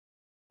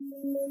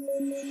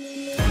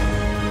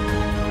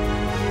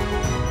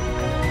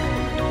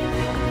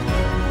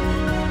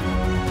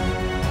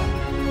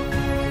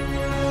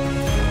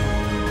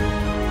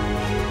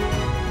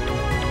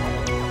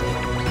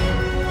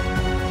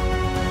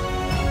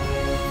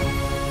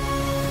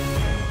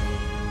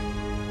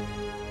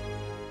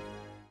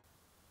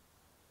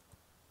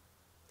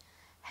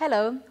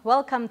Hello,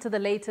 welcome to the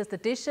latest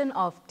edition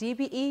of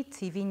Dbe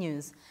TV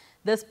News.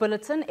 This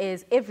bulletin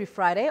is every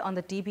Friday on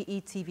the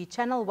Dbe TV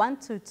channel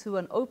 122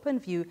 on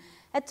OpenView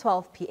at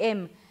 12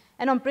 p.m.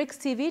 and on Bricks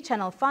TV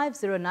channel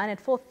 509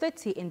 at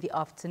 4:30 in the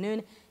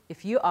afternoon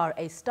if you are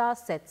a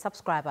StarSat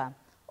subscriber,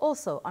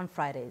 also on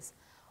Fridays.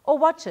 Or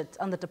watch it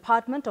on the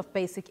Department of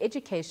Basic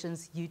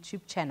Education's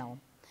YouTube channel.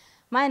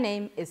 My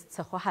name is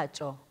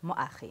Tsehohacho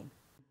Moagi.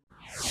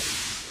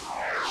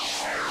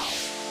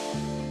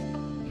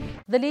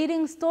 The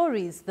leading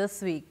stories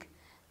this week.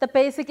 The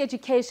Basic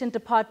Education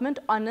Department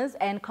honors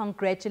and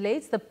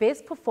congratulates the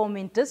best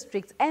performing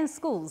districts and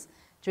schools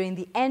during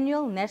the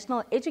annual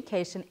National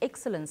Education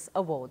Excellence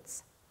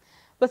Awards.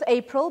 With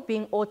April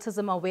being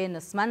Autism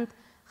Awareness Month,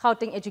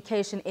 Gauteng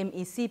Education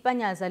MEC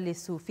Panyaza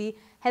Lesufi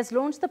has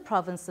launched the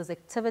province's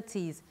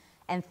activities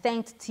and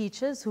thanked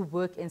teachers who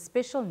work in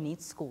special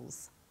needs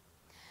schools.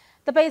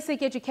 The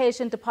Basic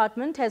Education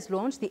Department has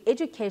launched the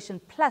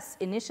Education Plus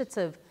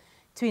initiative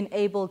to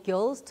enable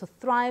girls to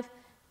thrive,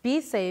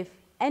 be safe,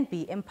 and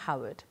be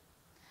empowered.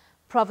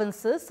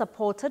 Provinces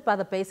supported by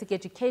the Basic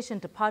Education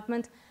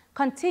Department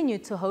continue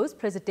to host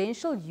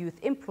Presidential Youth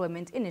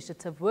Employment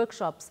Initiative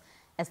workshops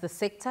as the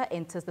sector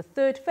enters the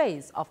third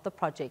phase of the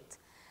project.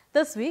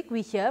 This week,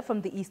 we hear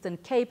from the Eastern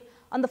Cape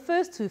on the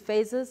first two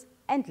phases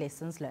and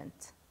lessons learned.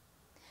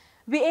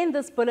 We end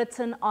this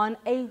bulletin on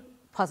a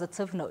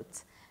positive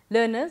note.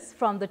 Learners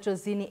from the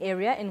Jozini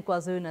area in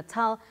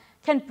KwaZulu-Natal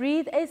can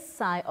breathe a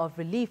sigh of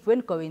relief when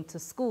going to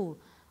school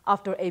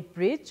after a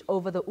bridge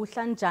over the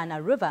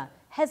Uhlanjana River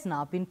has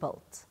now been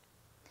built.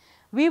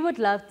 We would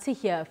love to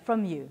hear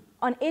from you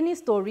on any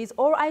stories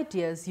or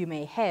ideas you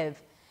may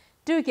have.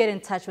 Do get in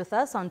touch with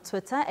us on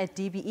Twitter at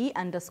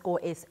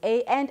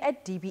DBE_SA and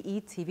at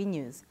Dbe TV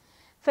News.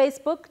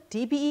 Facebook,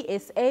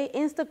 DBESA,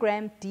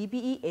 Instagram,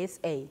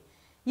 DBESA.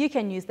 You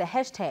can use the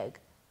hashtag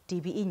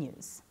DBE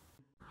News.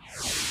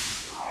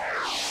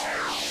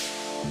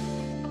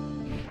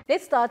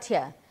 Let's start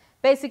here.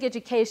 Basic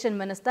Education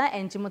Minister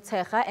Angie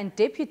Motshekga and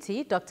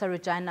Deputy Dr.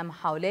 Regina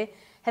Mhaule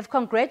have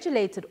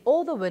congratulated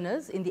all the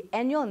winners in the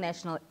annual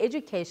National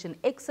Education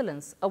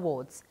Excellence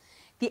Awards.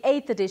 The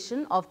 8th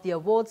edition of the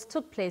awards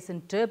took place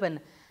in Durban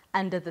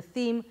under the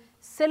theme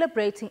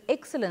Celebrating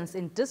Excellence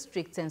in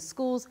Districts and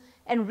Schools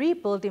and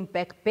Rebuilding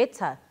Back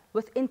Better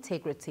with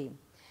Integrity.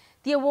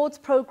 The awards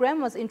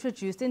program was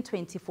introduced in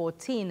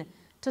 2014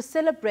 to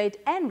celebrate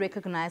and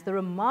recognize the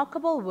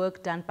remarkable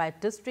work done by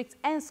districts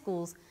and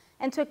schools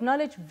and to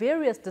acknowledge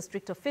various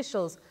district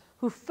officials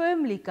who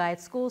firmly guide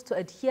schools to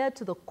adhere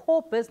to the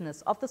core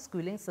business of the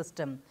schooling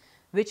system,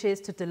 which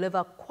is to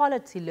deliver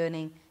quality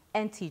learning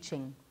and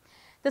teaching.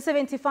 The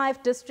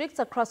 75 districts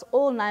across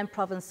all 9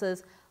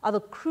 provinces are the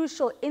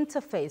crucial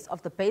interface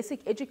of the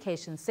basic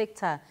education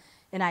sector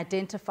in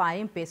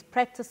identifying best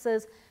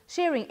practices,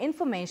 sharing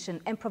information,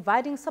 and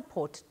providing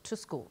support to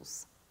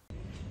schools.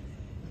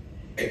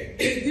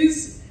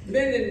 These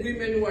men and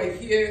women who are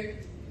here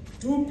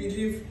do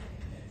believe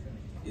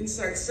in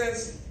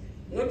success,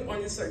 not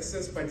only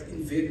success, but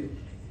in value.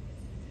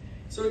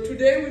 So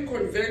today we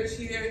converge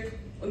here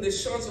on the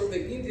shores of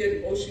the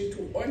Indian Ocean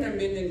to honor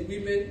men and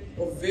women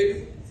of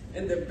value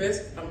and the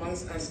best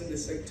amongst us in the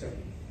sector.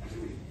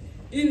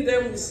 In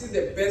them we see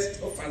the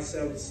best of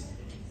ourselves.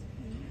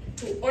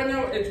 To honor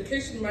our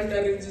education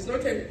mandarins is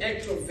not an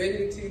act of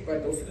vanity, but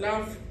of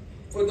love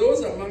for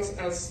those amongst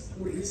us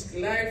who risk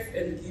life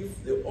and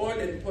give the all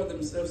and pour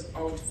themselves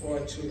out for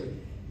our children.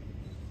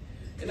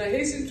 And I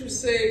hasten to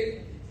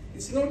say,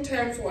 it's no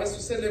time for us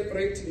to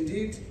celebrate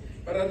indeed,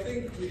 but I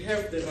think we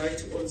have the right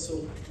to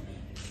also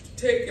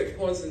take a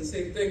pause and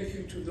say thank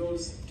you to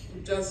those who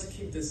just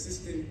keep the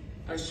system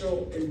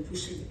ashore and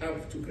push it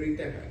up to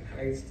greater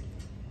heights.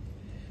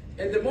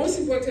 And the most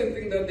important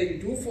thing that they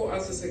do for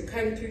us as a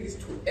country is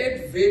to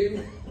add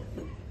value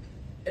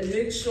and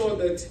make sure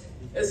that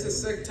as a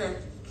sector,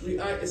 we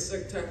are a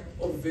sector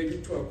of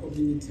value to our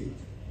community.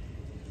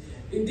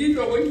 Indeed,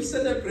 we are going to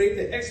celebrate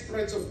the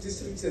exploits of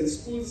districts and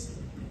schools.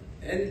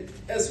 And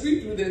as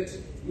we do that,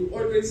 we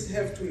always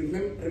have to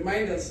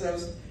remind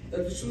ourselves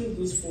that we shouldn't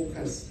lose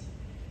focus.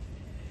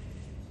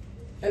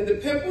 And the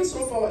purpose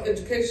of our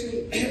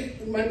education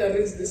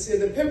mandarins this year,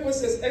 the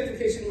purpose as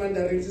education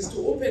mandarins is to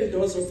open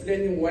doors of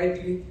learning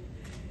widely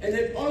and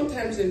at all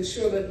times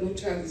ensure that no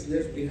child is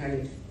left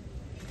behind.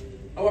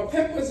 Our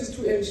purpose is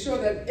to ensure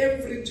that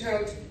every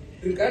child,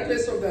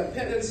 regardless of their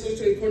parents'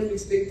 socio-economic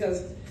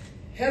status,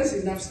 has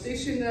enough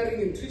stationery,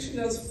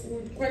 nutritional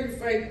food,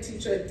 qualified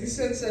teacher,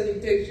 decent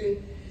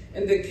sanitation,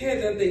 and the care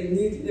that they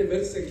need in a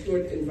very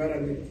secured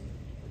environment.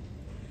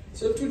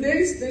 So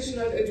today's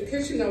National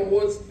Education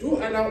Awards do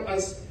allow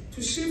us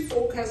to shift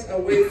focus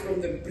away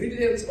from the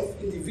brilliance of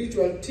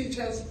individual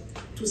teachers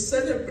to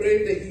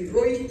celebrate the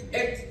heroic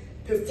act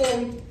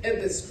performed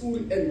at the school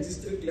and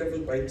district level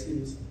by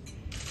teams.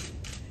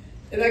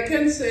 And I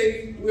can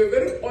say we're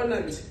very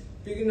honored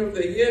beginning of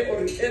the year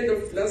or the end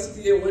of last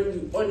year when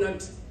we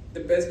honored the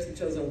Best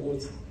Teachers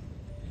Awards.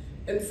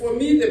 And for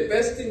me, the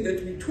best thing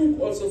that we took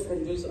also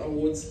from those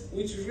awards,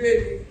 which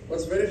really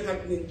was very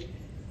heartening,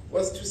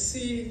 was to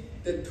see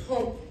the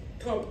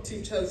top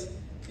teachers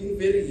being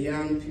very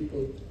young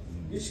people,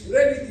 which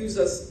really gives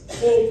us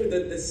hope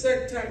that the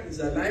sector is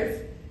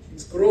alive,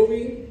 it's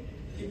growing,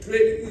 it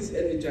really is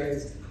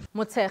energized.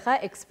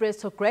 Motshekga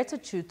expressed her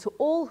gratitude to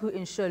all who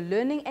ensure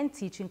learning and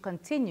teaching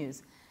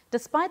continues,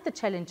 despite the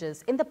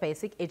challenges in the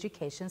basic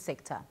education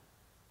sector.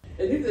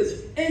 And if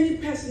there's any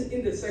person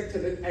in the sector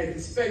that I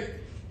respect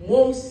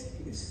most,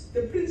 it's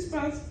the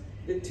principals,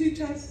 the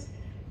teachers,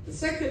 the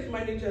circuit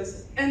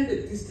managers, and the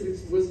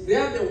districts, because they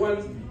are the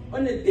ones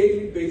on a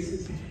daily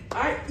basis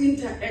are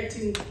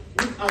interacting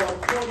with our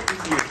core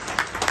business.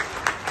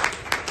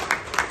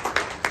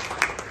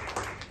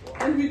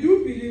 And we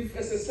do believe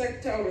as a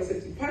sector or as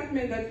a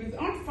department that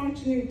without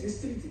functioning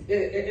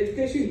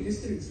education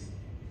districts,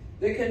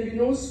 there can be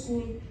no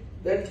school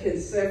that can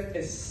serve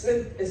as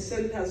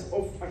centers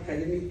of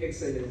academic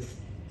excellence.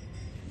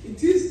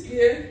 It is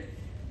clear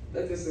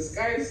that as the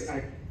skies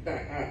are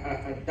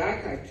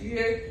dark, are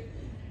clear,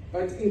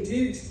 but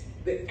indeed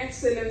the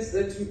excellence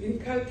that you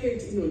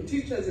inculcate in your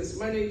teachers as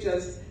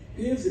managers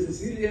builds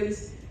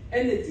resilience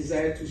and a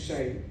desire to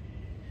shine.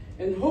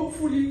 And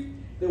hopefully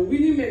the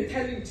winning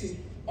mentality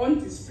on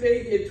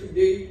display here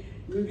today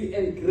will be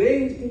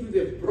ingrained into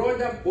the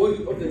broader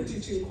body of the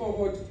teaching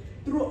cohort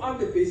throughout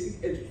the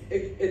basic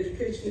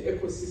education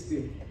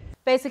ecosystem.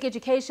 Basic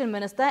Education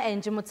Minister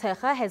Angie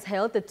Motshekga has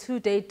held the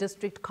two-day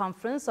district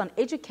conference on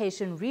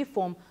education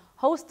reform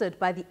hosted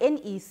by the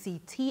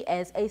NECT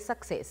as a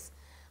success.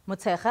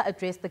 Motshekga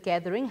addressed the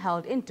gathering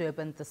held in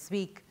Durban this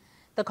week.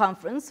 The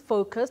conference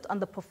focused on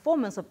the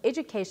performance of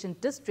education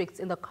districts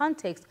in the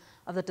context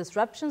of the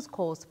disruptions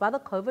caused by the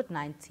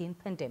COVID-19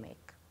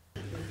 pandemic.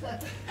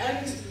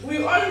 And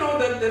we all know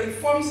that the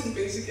reforms in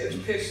basic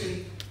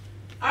education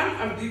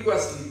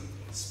unambiguously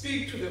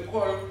speak to the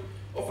call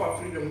of our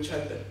Freedom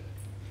Charter,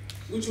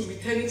 which will be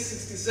turning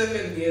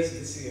 67 years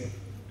this year.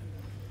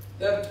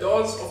 The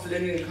doors of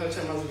learning and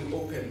culture must be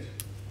opened.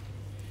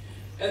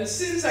 And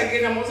since,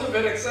 again, I'm also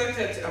very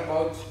excited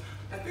about,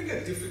 I think,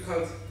 a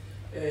difficult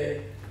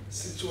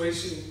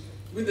situation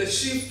with the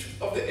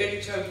shift of the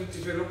early childhood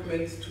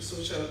development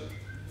to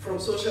from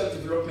social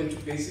development to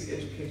basic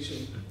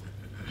education.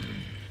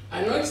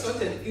 I know it's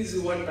not an easy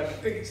one, but I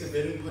think it's a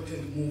very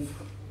important move.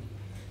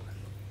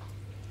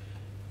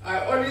 I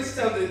always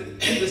tell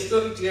the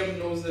story GM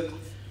knows that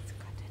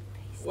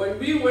when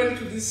we went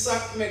to these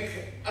SACMEC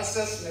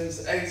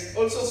assessments, I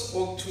also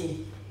spoke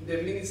to the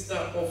Minister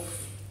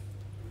of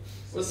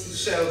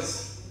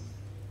Seychelles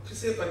to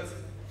say, but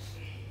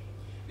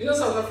you know,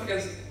 South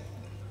Africans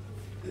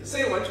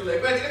say what you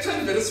like, but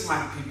actually very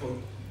smart people.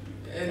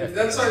 And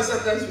that's why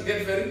sometimes we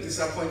get very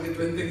disappointed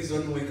when things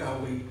don't work our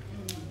way.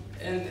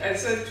 And I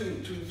said to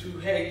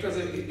her, it was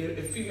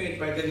a female,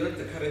 but they're not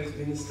the current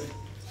minister,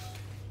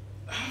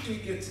 how do you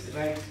get it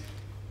right?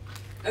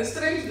 And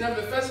strange enough,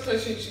 the first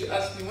question she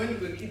asked me, when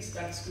will the kids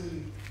start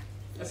schooling?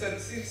 I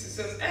said, see, she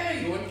says,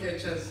 hey, you won't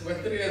catch us,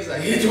 we're 3 years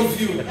ahead of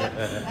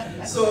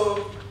you.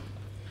 So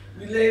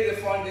we lay the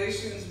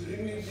foundations, we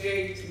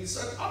remediate, we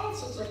sort all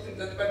sorts of things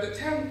that by the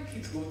time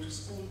kids go to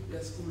school,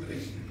 they're school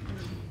ready.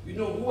 We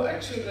know who are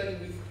children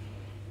with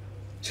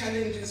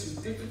challenges,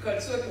 with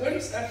difficulties. So when we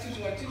start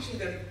teaching, we're teaching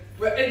them,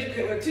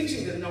 we're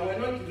teaching them now, we're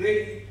not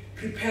really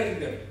preparing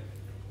them.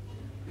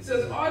 It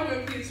says all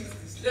your kids with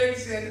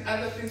dyslexia and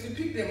other things, we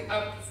pick them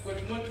up,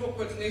 we've got motor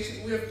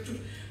coordination, we have to,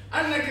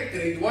 unlike a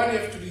grade 1, you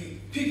have to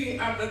be picking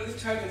up that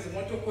this child has a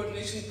motor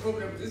coordination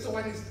problem, this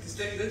one is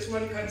dyslexic, this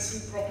one can't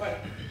see properly.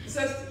 It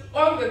says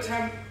all the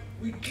time,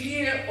 we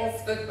clear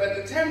off that by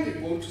the time they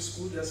go to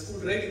school, they're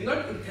school ready,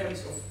 not in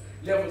terms of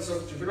levels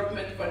of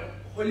development, but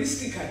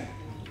holistically.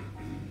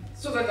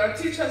 So that our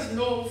teachers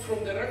know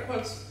from the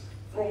records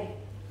from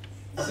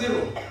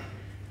 0,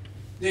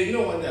 they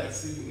know what they're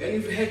receiving.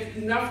 And we've had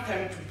enough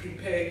time to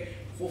prepare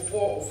for 4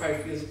 or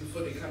 5 years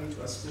before they come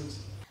to our schools.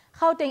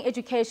 Gauteng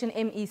Education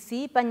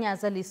MEC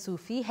Panyaza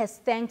Lesufi has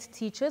thanked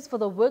teachers for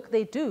the work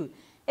they do,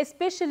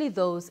 especially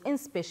those in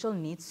special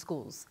needs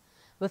schools.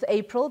 With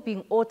April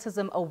being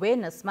Autism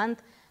Awareness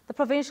Month, the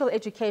Provincial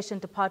Education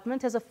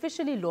Department has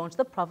officially launched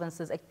the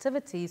province's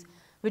activities,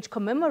 which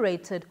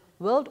commemorated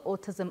World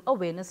Autism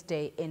Awareness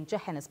Day in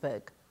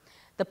Johannesburg.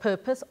 The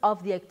purpose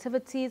of the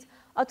activities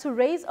are to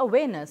raise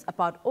awareness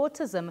about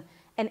autism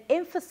and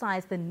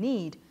emphasize the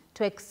need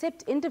to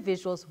accept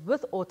individuals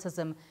with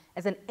autism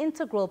as an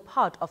integral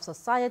part of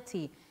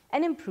society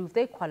and improve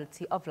their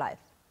quality of life.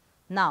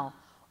 Now,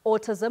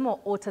 autism or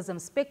autism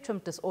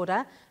spectrum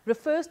disorder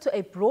refers to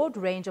a broad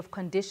range of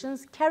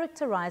conditions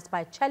characterized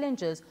by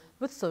challenges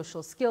with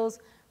social skills,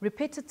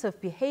 repetitive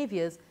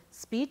behaviors,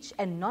 speech,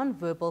 and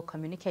non-verbal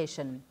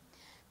communication.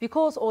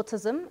 Because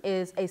autism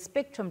is a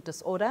spectrum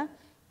disorder,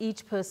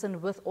 each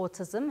person with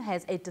autism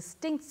has a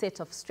distinct set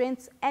of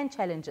strengths and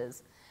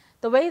challenges.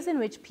 The ways in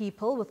which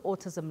people with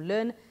autism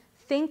learn,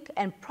 think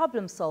and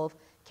problem solve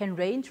can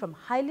range from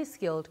highly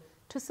skilled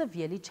to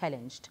severely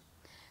challenged.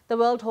 The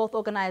World Health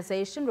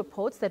Organization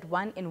reports that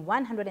 1 in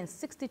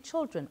 160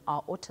 children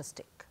are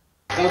autistic.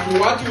 That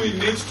what we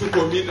need to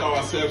commit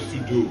ourselves to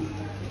do,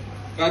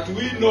 that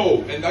we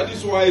know, and that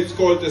is why it's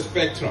called a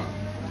spectrum.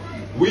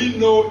 We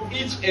know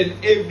each and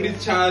every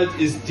child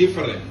is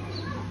different.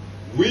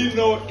 We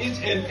know each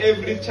and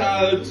every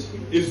child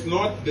is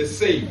not the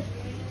same.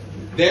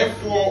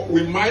 Therefore,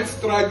 we might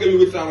struggle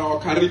with our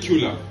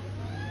curriculum,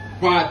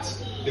 but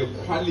the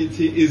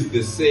quality is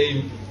the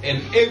same,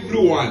 and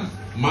everyone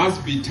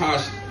must be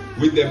touched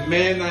with the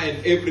manner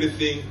and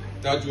everything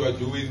that we are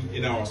doing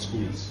in our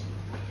schools.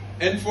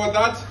 And for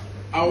that,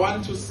 I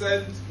want to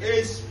send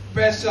a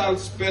special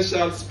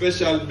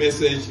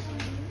message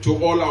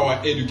to all our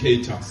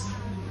educators.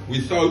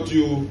 Without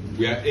you,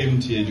 we are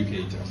empty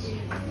educators.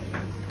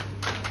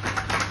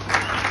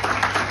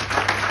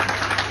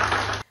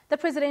 The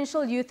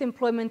Presidential Youth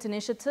Employment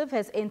Initiative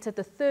has entered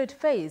the third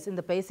phase in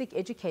the basic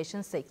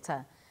education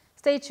sector.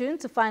 Stay tuned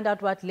to find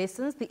out what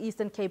lessons the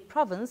Eastern Cape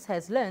Province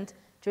has learned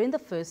during the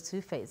first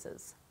 2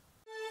 phases.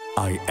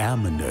 I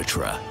am a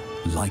nurturer,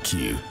 like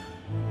you.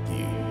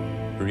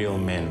 Real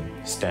men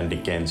stand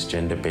against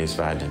gender-based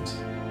violence.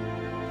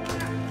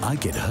 I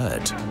get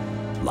hurt,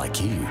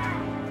 like you.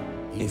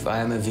 If I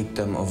am a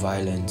victim of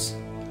violence,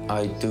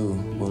 I too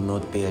will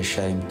not be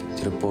ashamed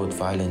to report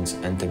violence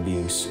and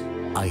abuse.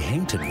 I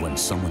hate it when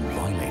someone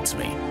violates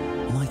me,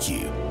 like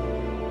you.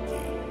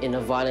 In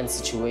a violent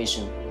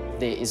situation,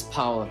 there is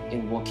power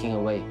in walking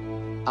away.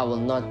 I will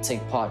not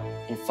take part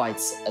in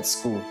fights at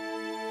school.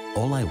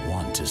 All I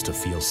want is to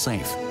feel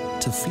safe,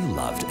 to feel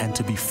loved, and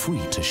to be free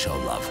to show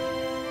love,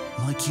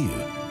 like you.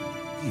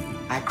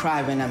 I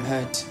cry when I'm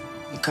hurt,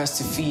 because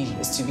to feel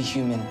is to be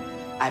human.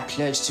 I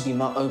pledge to be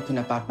more open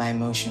about my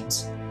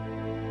emotions.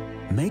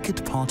 Make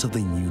it part of the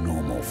new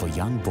normal for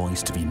young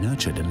boys to be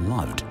nurtured and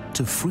loved,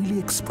 to freely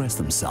express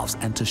themselves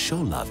and to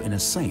show love in a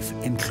safe,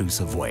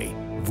 inclusive way.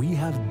 We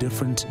have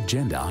different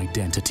gender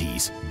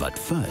identities, but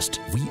first,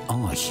 we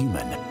are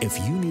human. If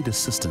you need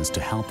assistance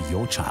to help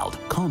your child,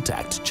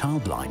 contact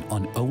Childline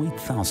on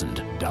 08000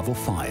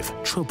 55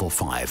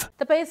 555.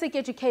 The Basic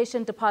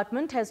Education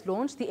Department has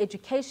launched the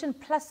Education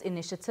Plus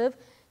initiative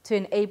to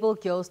enable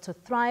girls to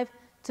thrive,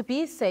 to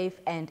be safe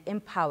and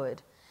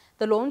empowered.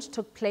 The launch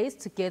took place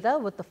together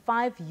with the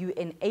 5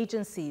 UN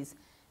agencies: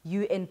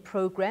 UN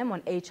Programme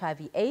on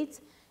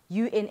HIV/AIDS,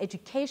 UN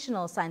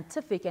Educational,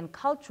 Scientific and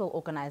Cultural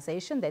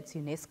Organization, that's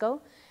UNESCO,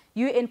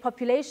 UN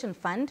Population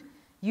Fund,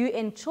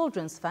 UN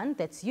Children's Fund,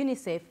 that's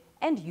UNICEF,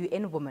 and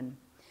UN Women.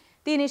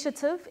 The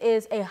initiative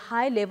is a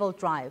high-level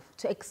drive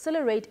to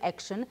accelerate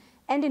action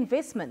and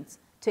investments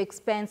to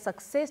expand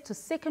success to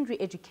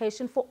secondary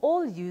education for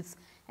all youths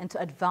and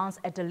to advance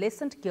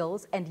adolescent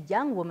girls' and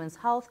young women's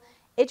health,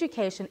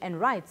 education and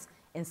rights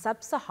in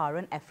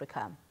sub-Saharan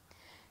Africa.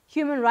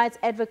 Human rights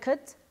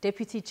advocate,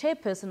 Deputy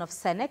Chairperson of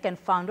SANEC and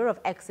founder of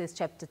Access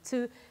Chapter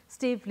 2,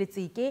 Steve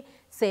Litzike,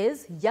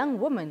 says young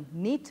women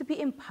need to be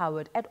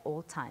empowered at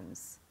all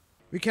times.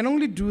 We can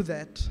only do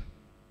that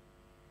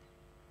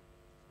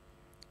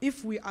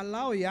if we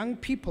allow young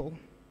people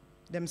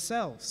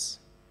themselves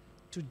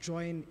to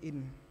join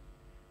in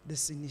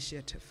this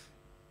initiative.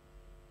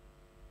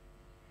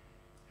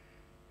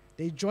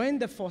 They join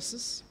the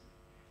forces,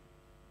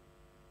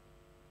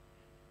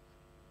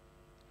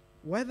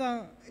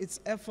 whether it's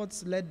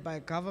efforts led by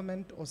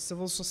government or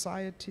civil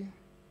society.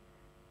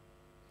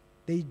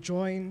 They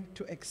join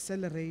to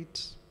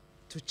accelerate,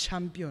 to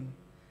champion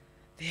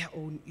their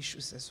own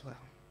issues as well.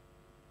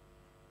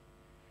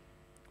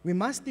 We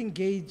must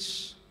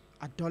engage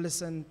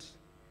adolescent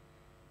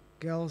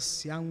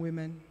girls, young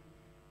women,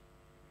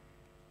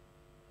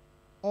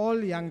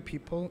 all young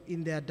people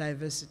in their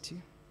diversity.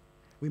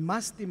 We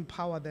must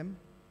empower them,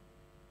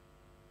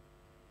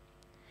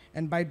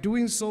 and by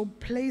doing so,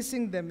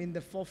 placing them in the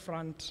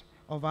forefront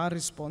of our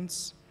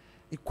response,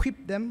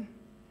 equip them,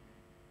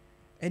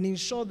 and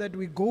ensure that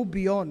we go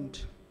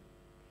beyond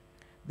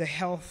the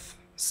health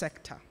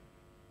sector.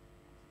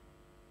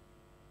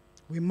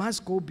 We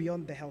must go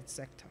beyond the health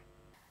sector.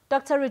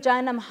 Dr.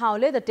 Regina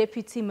Mhaule, the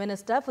Deputy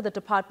Minister for the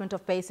Department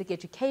of Basic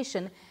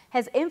Education,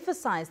 has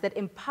emphasized that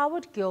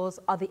empowered girls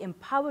are the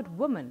empowered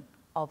women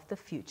of the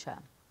future.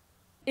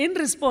 In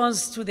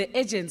response to the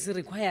agency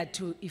required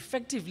to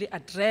effectively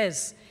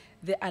address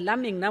the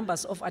alarming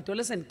numbers of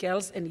adolescent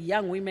girls and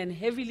young women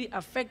heavily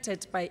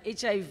affected by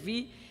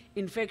HIV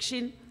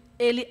infection,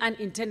 early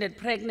unintended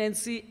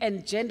pregnancy,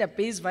 and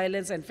gender-based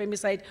violence and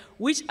femicide,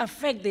 which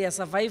affect their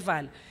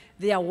survival,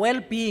 their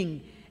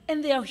well-being,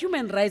 and their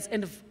human rights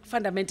and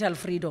fundamental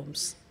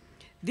freedoms.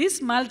 This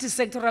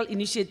multi-sectoral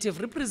initiative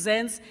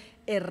represents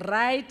a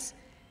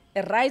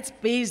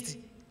rights-based,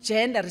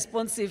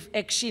 gender-responsive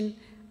action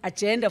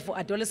agenda for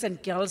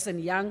adolescent girls and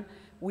young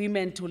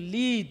women to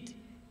lead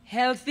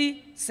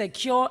healthy,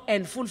 secure,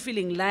 and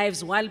fulfilling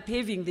lives while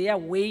paving their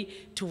way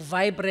to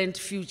vibrant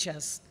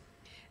futures.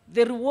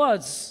 The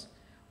rewards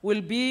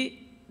will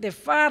be the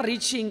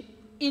far-reaching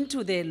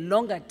into the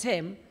longer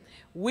term,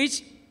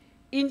 which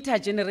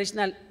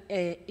intergenerational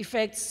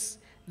effects,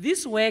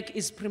 this work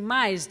is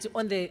premised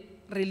on the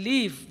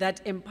belief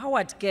that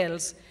empowered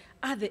girls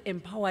are the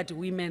empowered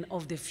women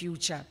of the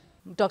future.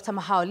 Dr.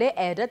 Mahaule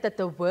added that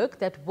the work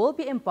that will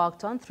be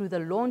embarked on through the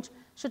launch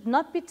should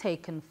not be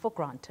taken for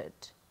granted.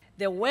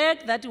 The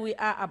work that we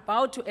are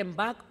about to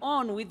embark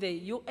on with the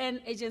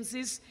UN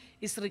agencies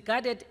is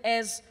regarded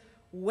as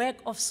work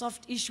of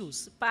soft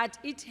issues, but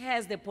it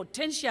has the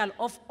potential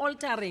of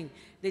altering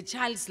the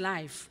child's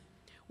life.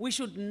 We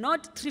should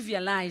not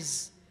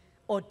trivialize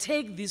or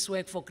take this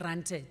work for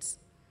granted.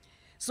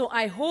 So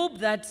I hope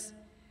that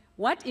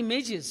what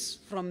emerges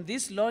from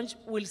this launch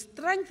will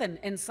strengthen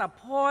and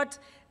support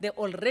the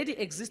already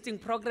existing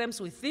programs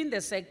within the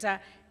sector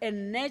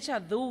and nurture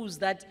those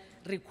that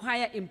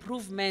require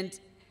improvement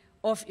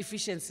of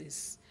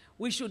efficiencies.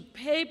 We should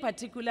pay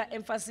particular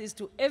emphasis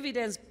to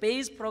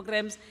evidence-based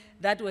programs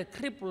that were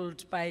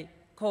crippled by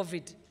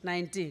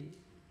COVID-19.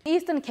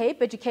 Eastern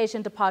Cape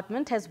Education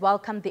Department has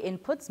welcomed the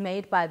inputs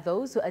made by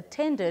those who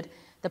attended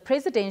the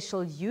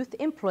Presidential Youth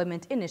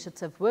Employment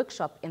Initiative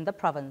workshop in the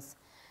province.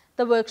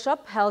 The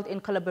workshop, held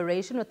in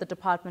collaboration with the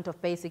Department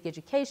of Basic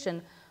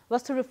Education,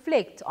 was to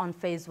reflect on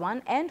Phase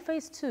 1 and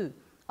Phase 2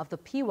 of the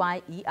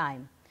PYEI.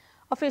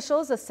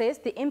 Officials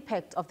assessed the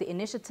impact of the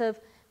initiative,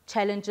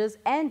 challenges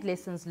and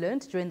lessons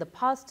learned during the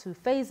past 2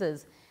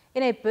 phases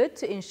in a bid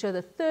to ensure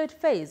the 3rd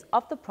phase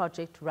of the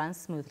project runs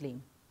smoothly.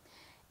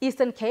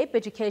 Eastern Cape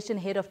Education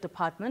Head of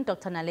Department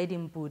Dr.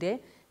 Naledi Mbude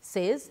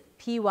says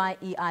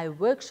PYEI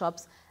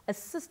workshops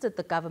assisted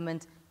the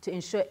government to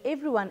ensure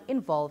everyone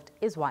involved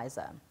is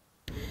wiser.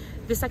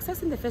 The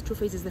success in the first 2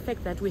 phases is the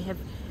fact that we have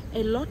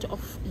a lot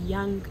of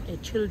young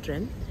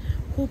children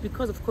who,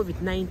 because of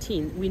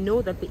COVID-19, we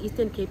know that the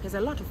Eastern Cape has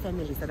a lot of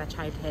families that are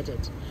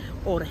child-headed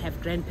or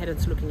have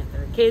grandparents looking after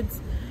their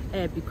kids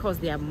because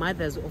their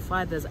mothers or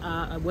fathers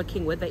are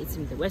working, whether it's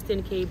in the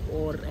Western Cape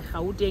or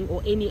Gauteng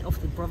or any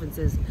of the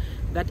provinces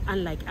that,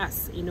 unlike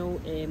us,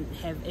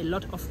 have a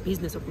lot of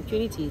business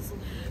opportunities.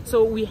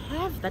 So we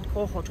have that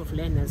cohort of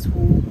learners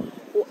who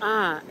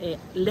are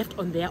left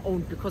on their own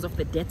because of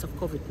the deaths of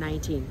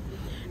COVID-19.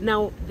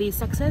 Now, the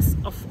success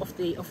of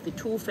the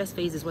 2 first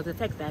phases was the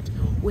fact that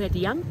we had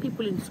young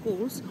people in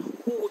schools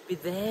who would be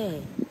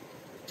there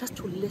just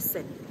to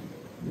listen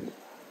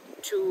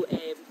to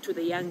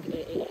the young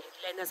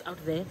learners out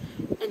there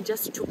and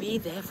just to be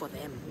there for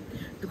them.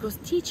 Because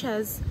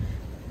teachers,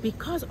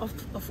 because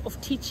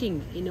of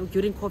teaching,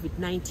 during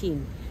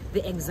COVID-19,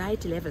 the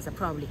anxiety levels are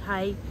probably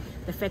high.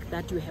 The fact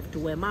that you have to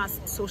wear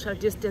masks, social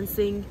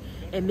distancing,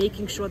 and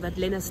making sure that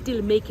learners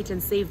still make it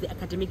and save the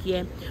academic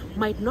year,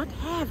 might not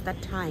have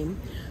that time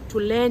to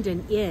lend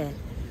an ear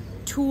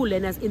to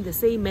learners in the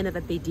same manner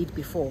that they did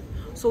before.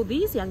 So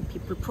these young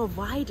people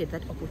provided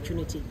that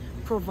opportunity,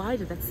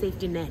 provided that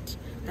safety net,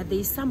 that there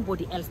is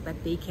somebody else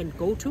that they can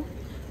go to,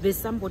 there's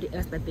somebody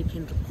else that they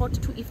can report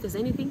to if there's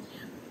anything,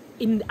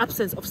 in the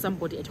absence of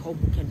somebody at home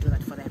who can do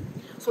that for them.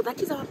 So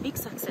that is our big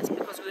success,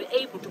 because we were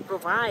able to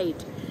provide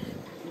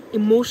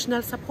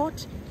emotional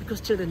support,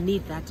 because children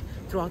need that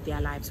throughout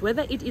their lives,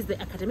 whether it is the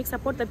academic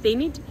support that they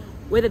need,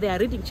 whether they are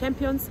reading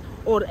champions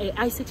or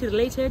ICT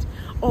related,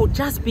 or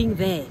just being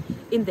there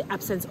in the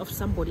absence of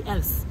somebody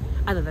else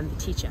other than the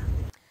teacher.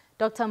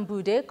 Dr.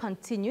 Mbude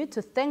continued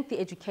to thank the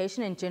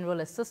education and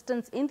general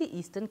assistants in the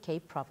Eastern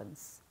Cape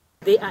province.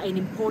 They are an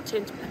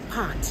important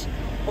part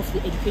of the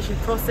education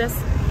process.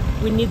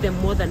 We need them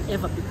more than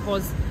ever,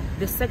 because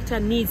the sector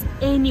needs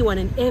anyone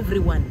and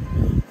everyone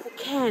who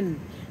can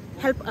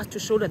help us to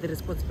shoulder the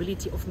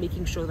responsibility of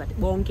making sure that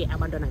bonke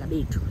abantwana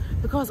bethu,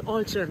 because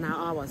all children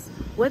are ours,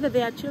 whether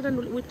they are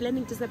children with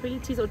learning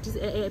disabilities or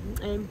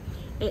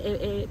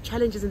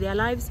challenges in their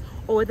lives,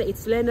 or whether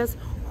it's learners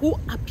who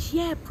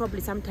appear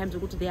probably sometimes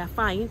they are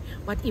fine,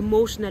 but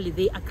emotionally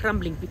they are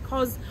crumbling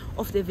because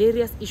of the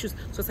various issues,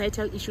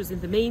 societal issues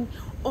in the main,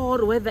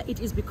 or whether it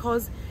is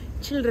because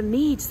children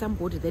need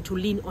somebody there to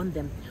lean on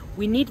them.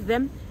 We need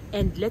them,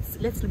 and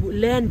let's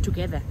learn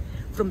together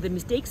from the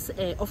mistakes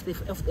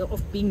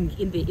of being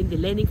in the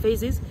learning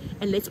phases,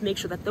 and let's make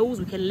sure that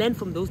we can learn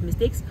from those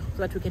mistakes so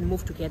that we can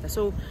move together.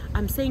 So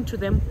I'm saying to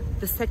them,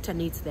 the sector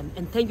needs them,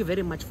 and thank you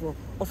very much for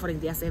offering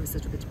their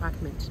services to the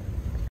department.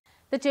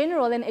 The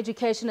general and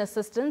education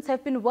assistants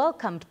have been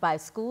welcomed by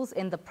schools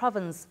in the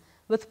province,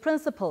 with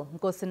Principal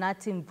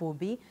Nkosinathi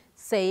Mvubi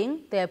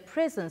saying their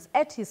presence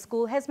at his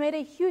school has made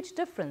a huge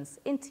difference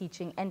in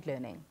teaching and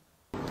learning.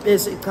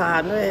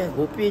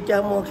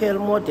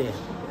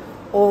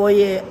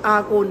 Oye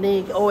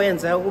akunika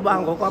owenza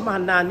ukuba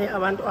ngokwamanani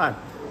abantwana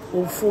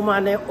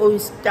ufumane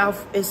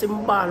oyistaff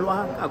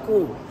esimbalwa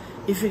kakhulu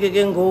ifike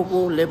ke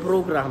ngoku le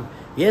program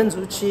yenza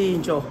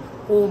utshintsho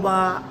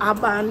kuba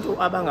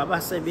abantu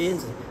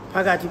abangabasebenzi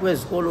phakathi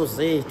kwezikolo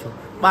zethu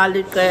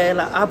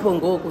baliqela apho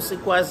ngoku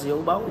sikwaziyo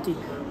uba uthi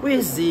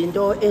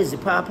kwizinto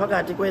ezipha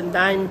phakathi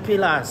kwe-9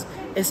 pillars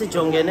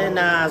esijongene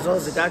nazo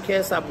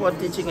zika-care support,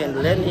 teaching and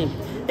learning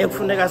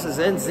ekufuneka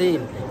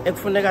sizenzile,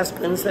 ekufuneka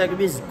siqiniseke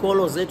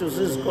bizikolo zethu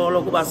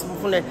zizikolo kuba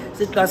sifune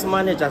si-class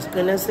manager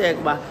siqiniseke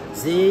uba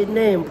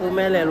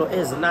zineempumelelo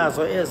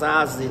ezinazo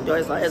ezazinto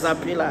eza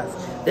pillars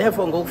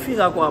therefore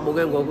ngokufika kwabo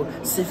ke ngoku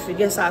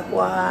sifike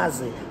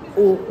sakwazi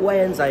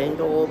ukwenza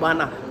into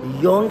obana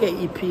yonke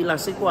iphila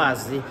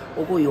sikwazi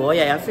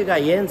ukuyihoya yafika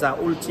yenza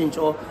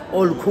ulitshintsho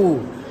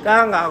olukhulu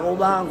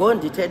kangangoba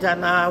ngondithetha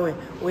nawe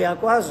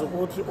uyakwazi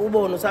ukuthi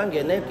ubone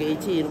usangena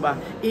egeyithini ba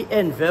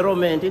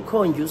i-environment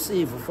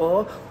i-conducive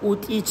for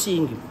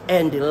teaching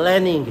and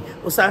learning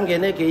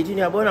usangena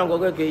egeyithini uyabona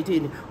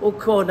ngokwegeyithini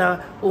ukhona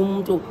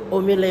umuntu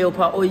omileyo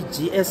pha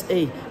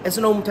oyi-GSA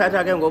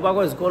esinomthatha ke ngoba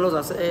kwezikolo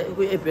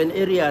zase-urban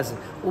areas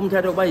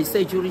umthatha kuba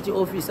yi-security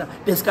officer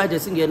besikade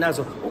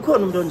singenazo ukhona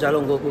umuntu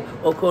onjalo ngoku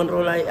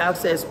ocontrola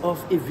i-access of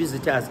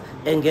i-visitors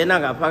engena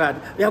ngaphakathi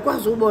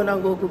uyakwazi ubona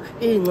ngoku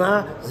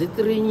ingca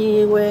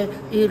zitrinyiwe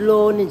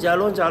iloni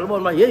njalo njalo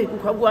ubona uba yeyi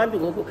kukho abantu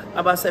ngoku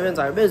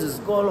abasebenzayo bezi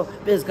zikolo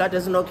bezikade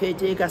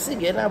ezino-caretaker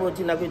singenabo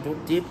thina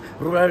kwi-deep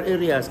rural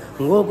areas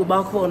ngoku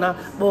bakhona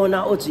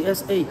bona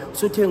o-GSA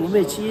suthenga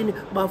umetshini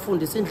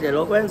bafundisa indlela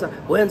okwenza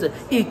wenze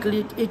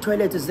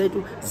iitoilet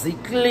zethu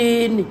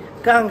ziklini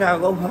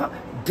kangangoba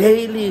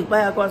daily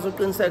bayakwazi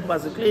uqiniseka uba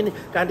ziklini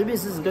kanti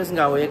ibisi izinto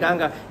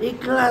ezingahoyekanga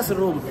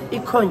i-classroom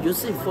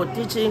i-conducive for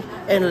teaching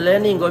and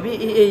learning ngoba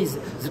ii-EAs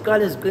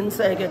ziqale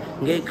ziqiniseke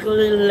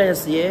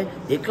nge-cleanliness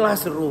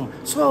ye-classroom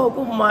so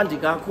kumandi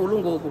kakhulu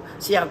ngoku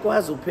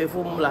siyakwazi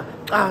ukuphefumla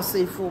xa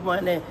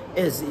sifumane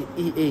ezi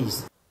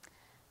EAs.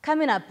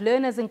 Coming up,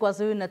 learners in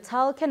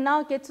KwaZulu-Natal can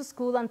now get to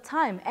school on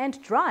time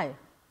and dry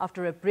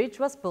after a bridge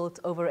was built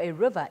over a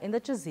river in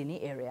the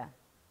Jozini area.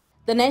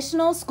 The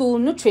National School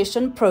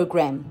Nutrition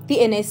Program, the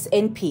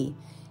NSNP,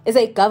 is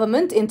a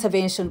government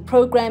intervention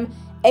program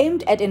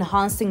aimed at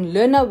enhancing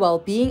learner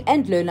well-being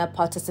and learner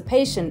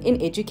participation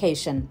in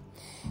education.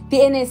 The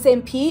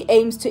NSNP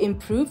aims to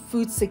improve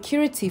food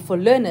security for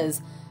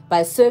learners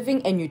by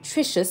serving a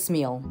nutritious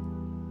meal.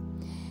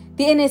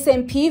 The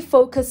NSNP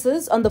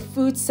focuses on the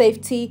food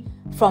safety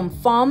from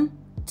farm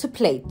to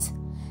plate.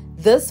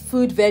 This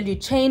food value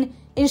chain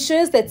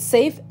ensures that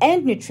safe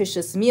and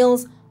nutritious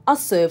meals are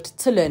served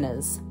to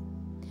learners.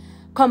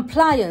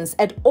 Compliance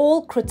at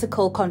all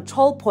critical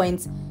control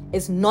points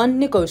is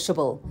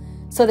non-negotiable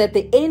so that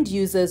the end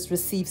users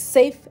receive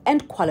safe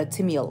and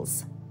quality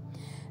meals.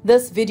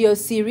 This video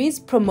series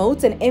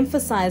promotes and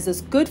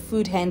emphasizes good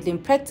food handling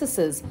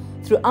practices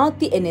throughout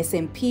the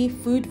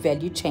NSNP food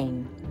value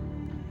chain.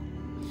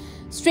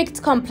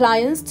 Strict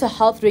compliance to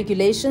health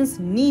regulations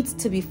needs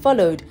to be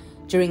followed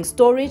during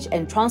storage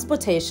and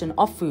transportation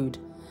of food.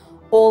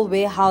 All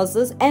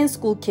warehouses and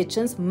school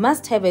kitchens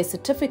must have a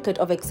certificate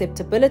of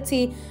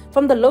acceptability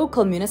from the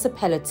local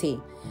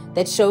municipality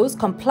that shows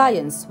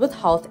compliance with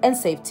health and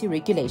safety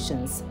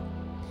regulations.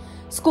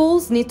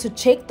 Schools need to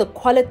check the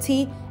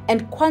quality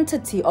and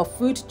quantity of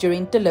food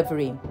during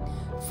delivery.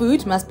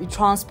 Food must be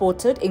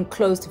transported in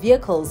closed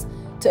vehicles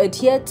to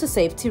adhere to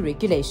safety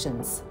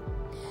regulations.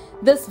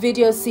 This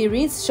video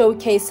series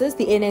showcases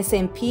the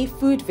NSNP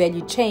food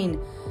value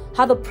chain,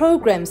 how the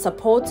program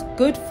supports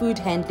good food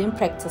handling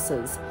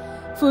practices,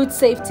 food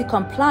safety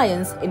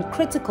compliance in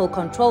critical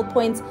control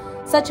points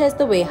such as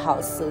the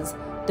warehouses,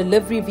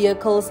 delivery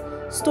vehicles,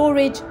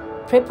 storage,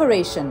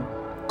 preparation,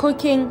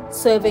 cooking,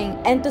 serving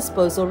and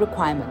disposal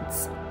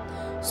requirements.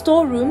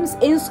 Storerooms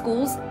in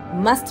schools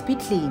must be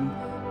clean,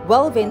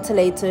 well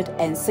ventilated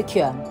and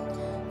secure.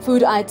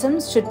 Food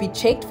items should be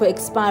checked for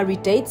expiry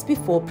dates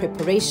before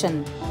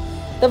preparation.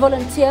 The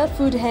volunteer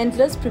food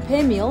handlers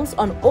prepare meals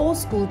on all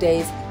school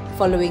days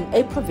following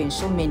a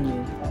provincial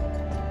menu.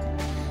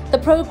 The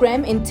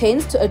program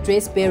intends to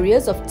address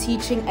barriers of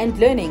teaching and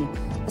learning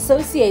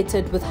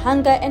associated with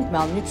hunger and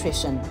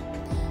malnutrition.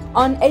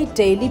 On a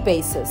daily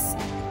basis,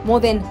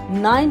 more than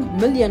 9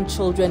 million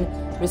children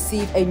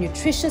receive a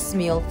nutritious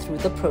meal through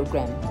the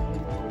program.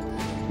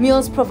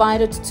 Meals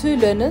provided to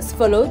learners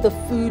follow the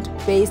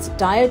food-based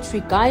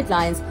dietary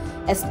guidelines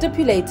as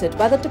stipulated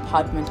by the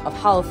Department of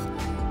Health,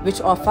 which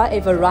offer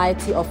a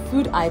variety of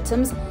food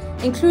items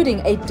including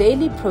a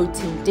daily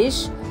protein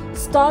dish,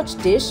 starch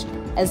dish,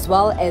 as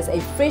well as a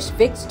fresh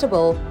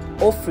vegetable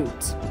or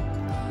fruit.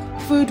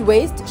 Food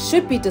waste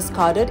should be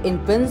discarded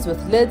in bins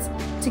with lids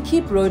to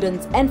keep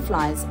rodents and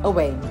flies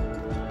away.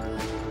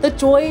 The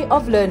joy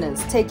of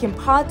learners taking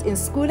part in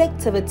school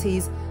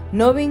activities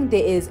knowing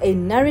there is a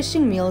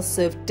nourishing meal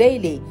served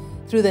daily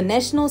through the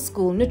National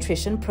School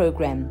Nutrition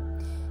Program.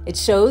 It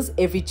shows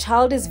every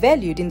child is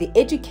valued in the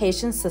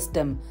education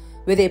system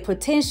where their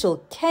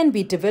potential can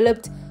be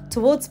developed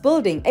towards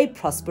building a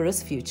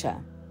prosperous future.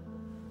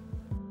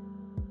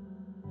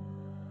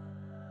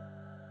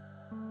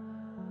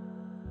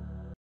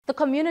 The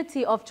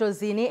community of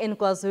Jozini in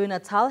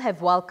KwaZulu-Natal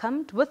have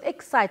welcomed with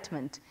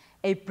excitement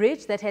a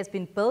bridge that has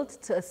been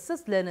built to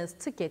assist learners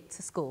to get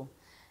to school.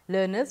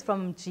 Learners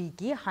from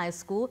Mjigi High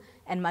School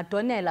and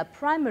Madonela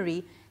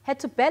Primary had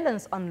to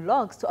balance on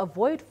logs to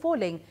avoid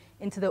falling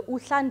into the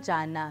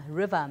Uhlanjana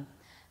River.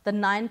 The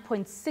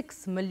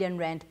 9.6 million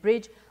rand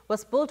bridge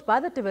was built by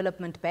the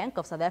Development Bank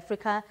of South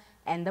Africa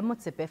and the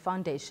Motsepe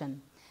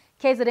Foundation.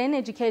 KZN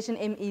Education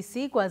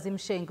MEC Kwazim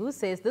Mshengu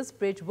says this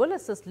bridge will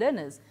assist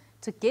learners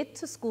to get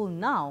to school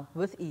now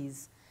with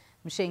ease.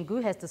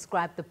 Mshengu has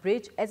described the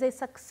bridge as a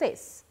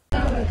success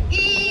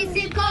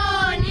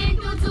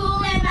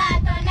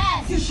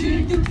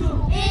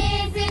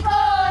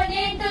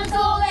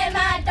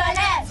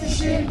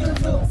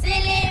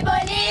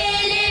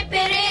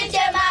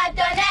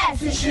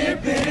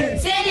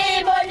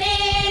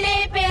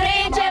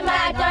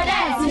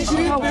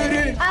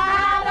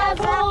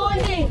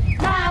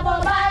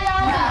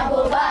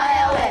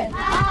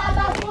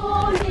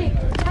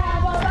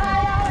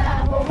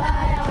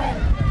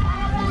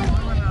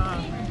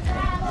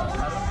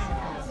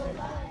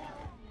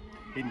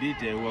Indeed,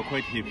 we were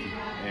quite happy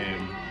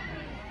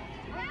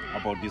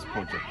about this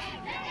project,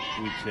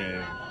 which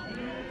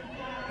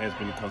has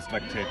been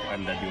constructed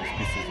under the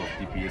auspices of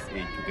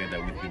DPSA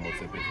together with the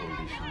Motsepe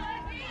Foundation.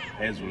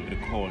 As we'll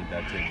recall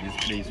that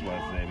this place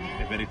was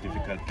a very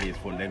difficult place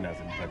for learners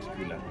in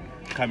particular,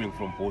 coming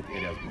from both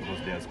areas because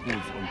there are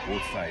schools on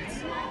both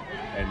sides,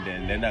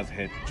 and learners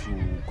had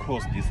to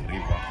cross this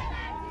river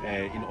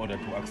in order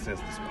to access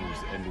the schools.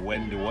 And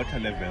when the water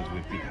levels were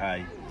a bit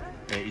high,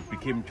 it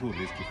became too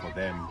risky for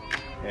them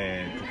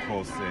to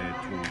cross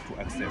to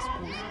access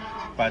schools.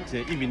 But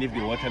even if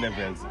the water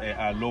levels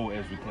are low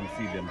as we can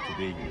see them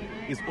today,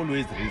 it's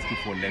always risky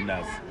for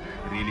learners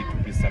really to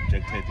be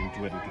subjected into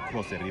having to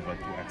cross a river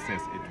to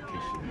access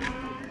education.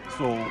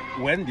 So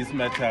when this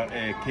matter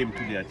came to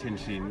their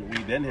attention,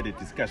 we then had a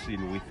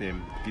discussion with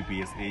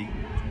DPSA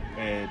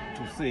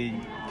to say,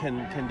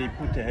 can they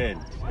put a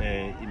hand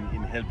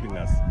in helping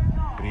us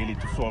really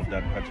to solve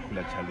that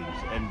particular challenge.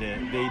 And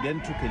they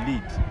then took a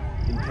lead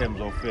in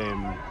terms of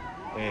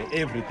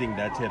everything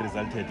that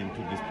resulted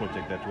into this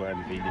project that we're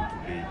unveiling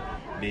today.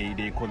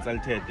 They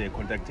contacted the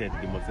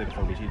Motsepe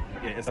Foundation,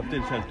 a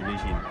substantial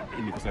donation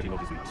in the construction of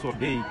this. So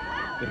today,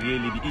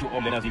 really, the issue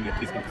of learners being at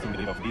risk of the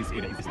river of this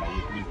area is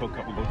we'll talk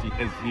about it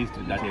as least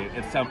that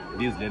at some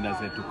these learners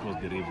had to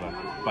cross the river,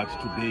 but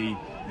today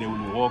they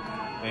will walk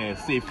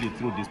safely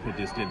through this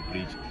pedestrian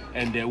bridge,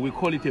 and we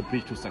call it a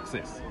bridge to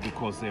success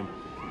because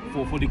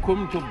for the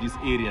community of this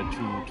area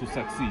to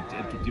succeed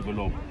and to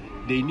develop,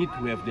 they need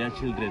to have their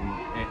children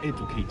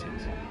educated.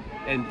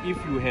 And if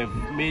you have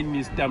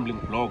many stumbling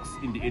blocks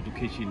in the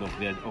education of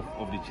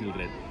the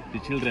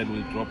children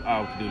will drop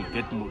out, they will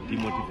get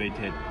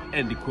demotivated,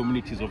 and the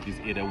communities of this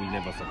area will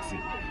never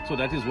succeed. So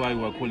that is why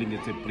we are calling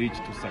it a bridge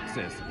to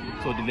success.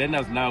 So the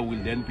learners now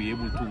will then be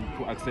able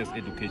to access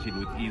education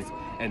with ease,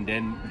 and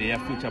then their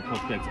future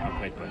prospects are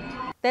quite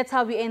bright. That's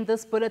how we end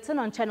this bulletin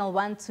on Channel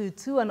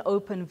 122 on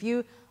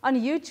OpenView, on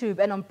YouTube,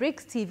 and on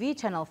Bricks TV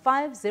Channel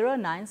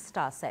 509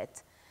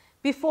 Starset.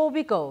 Before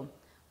we go,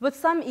 with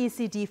some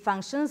ECD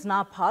functions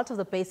now part of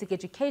the Basic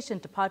Education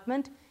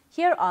Department,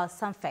 here are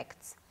some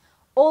facts.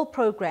 All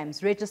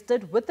programs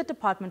registered with the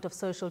Department of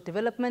Social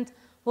Development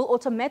will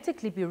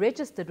automatically be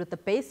registered with the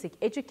Basic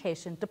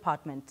Education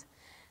Department.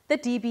 The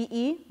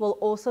DBE will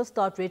also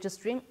start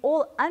registering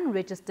all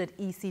unregistered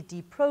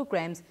ECD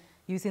programs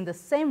using the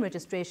same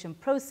registration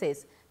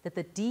process that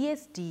the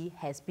DSD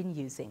has been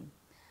using.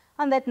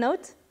 On that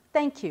note,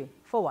 thank you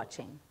for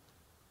watching.